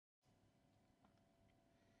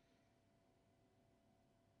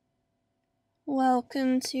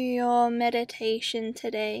Welcome to your meditation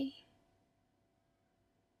today.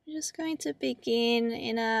 We're just going to begin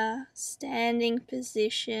in a standing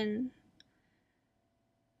position,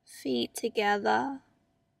 feet together,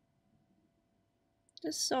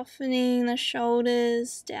 just softening the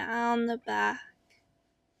shoulders down the back,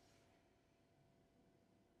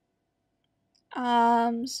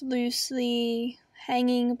 arms loosely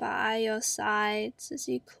hanging by your sides as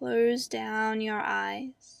you close down your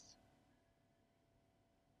eyes.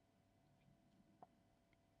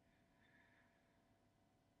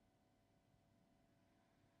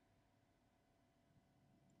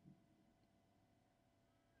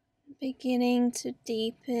 Beginning to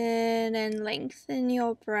deepen and lengthen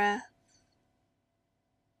your breath,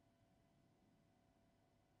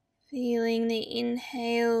 feeling the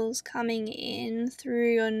inhales coming in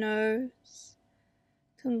through your nose,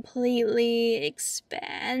 completely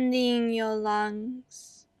expanding your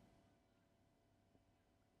lungs.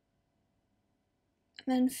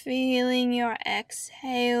 Then feeling your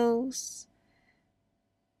exhales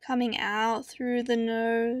coming out through the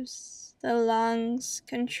nose, the lungs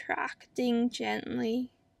contracting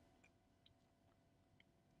gently.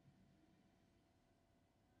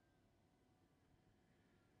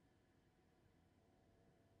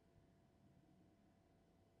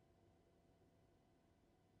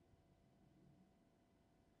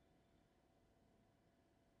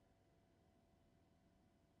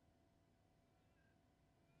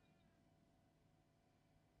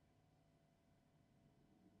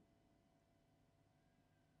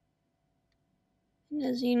 And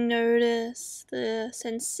as you notice the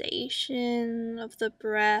sensation of the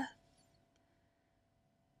breath,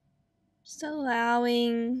 just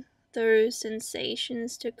allowing those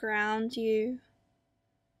sensations to ground you.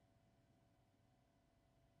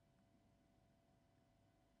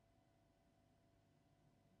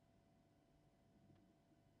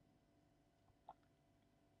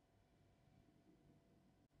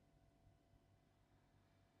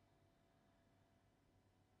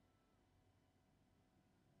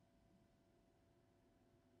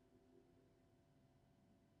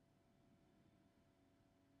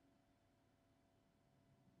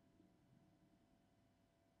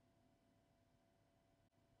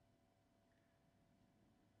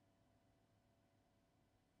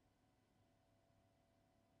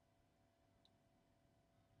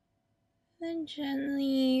 Then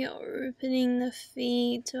gently opening the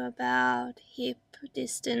feet to about hip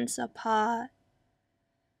distance apart.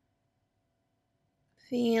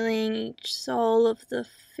 Feeling each sole of the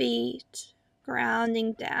feet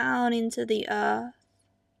grounding down into the earth.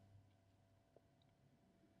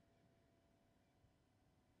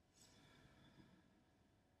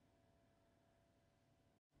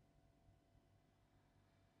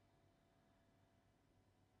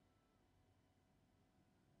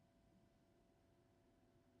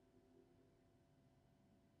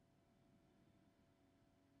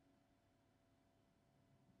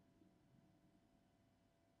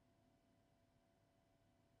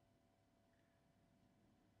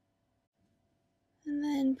 And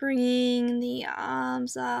then bringing the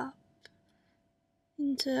arms up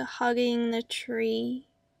into hugging the tree.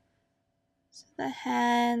 So the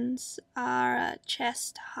hands are at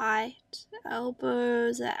chest height,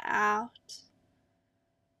 elbows are out.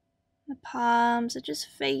 The palms are just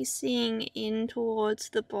facing in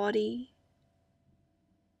towards the body.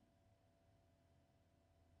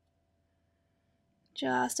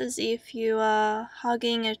 Just as if you are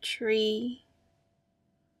hugging a tree.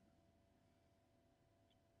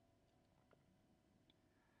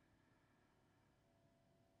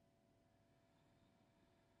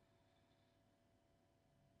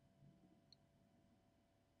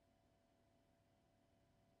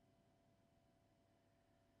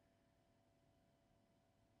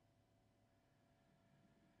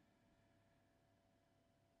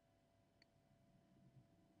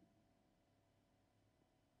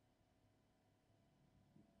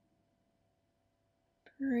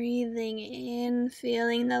 Breathing in,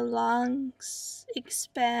 feeling the lungs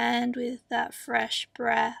expand with that fresh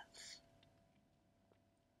breath.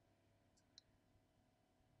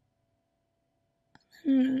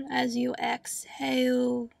 And as you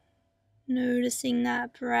exhale, noticing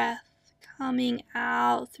that breath coming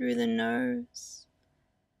out through the nose.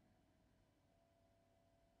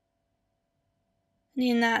 And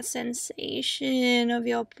in that sensation of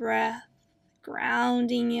your breath,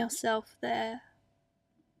 grounding yourself there.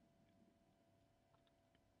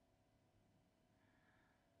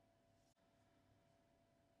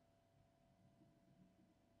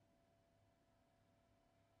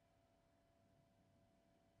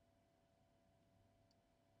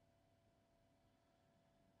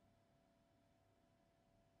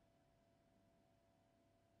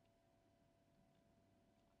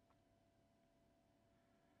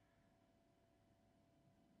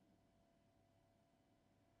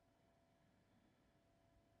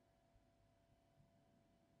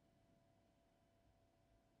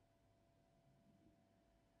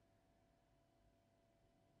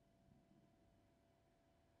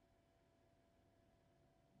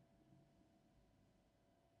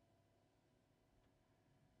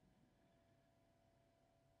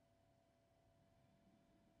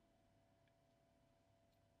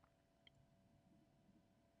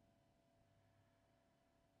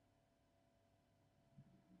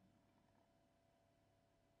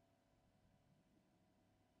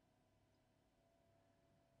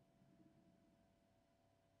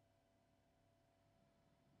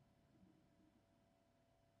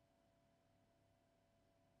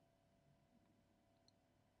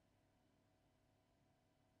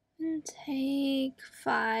 And take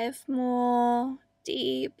 5 more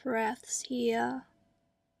deep breaths here.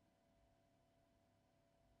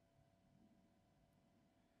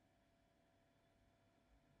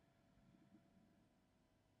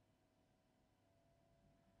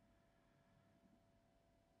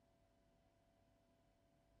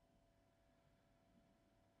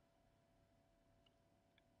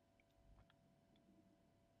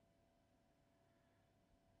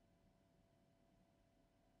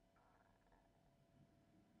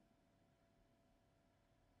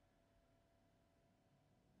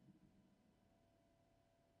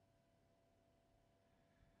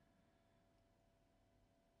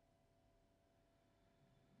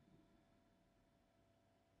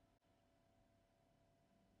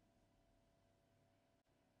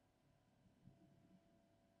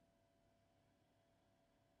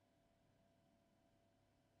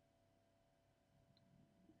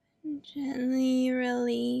 And gently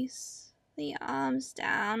release the arms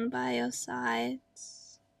down by your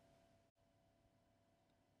sides.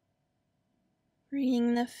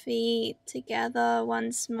 Bring the feet together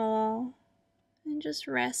once more. And just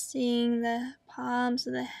resting the palms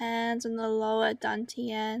of the hands on the lower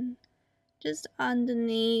dantian, just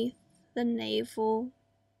underneath the navel.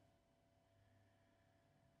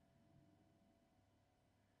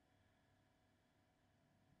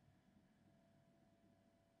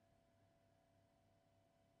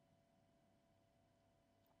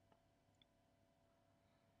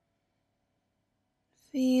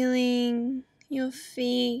 Feeling your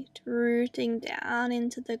feet rooting down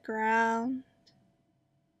into the ground.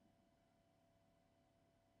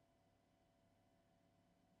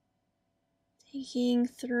 Taking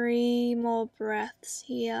 3 more breaths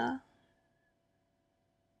here.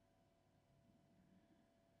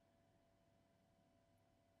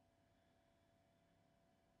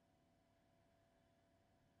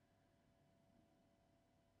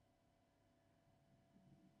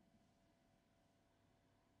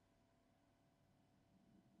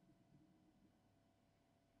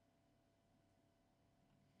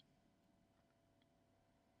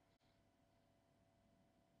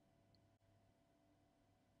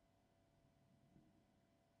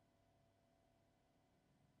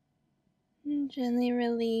 And gently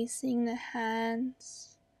releasing the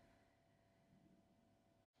hands.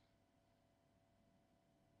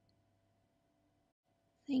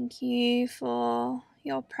 Thank you for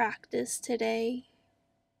your practice today.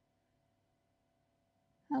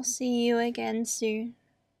 I'll see you again soon.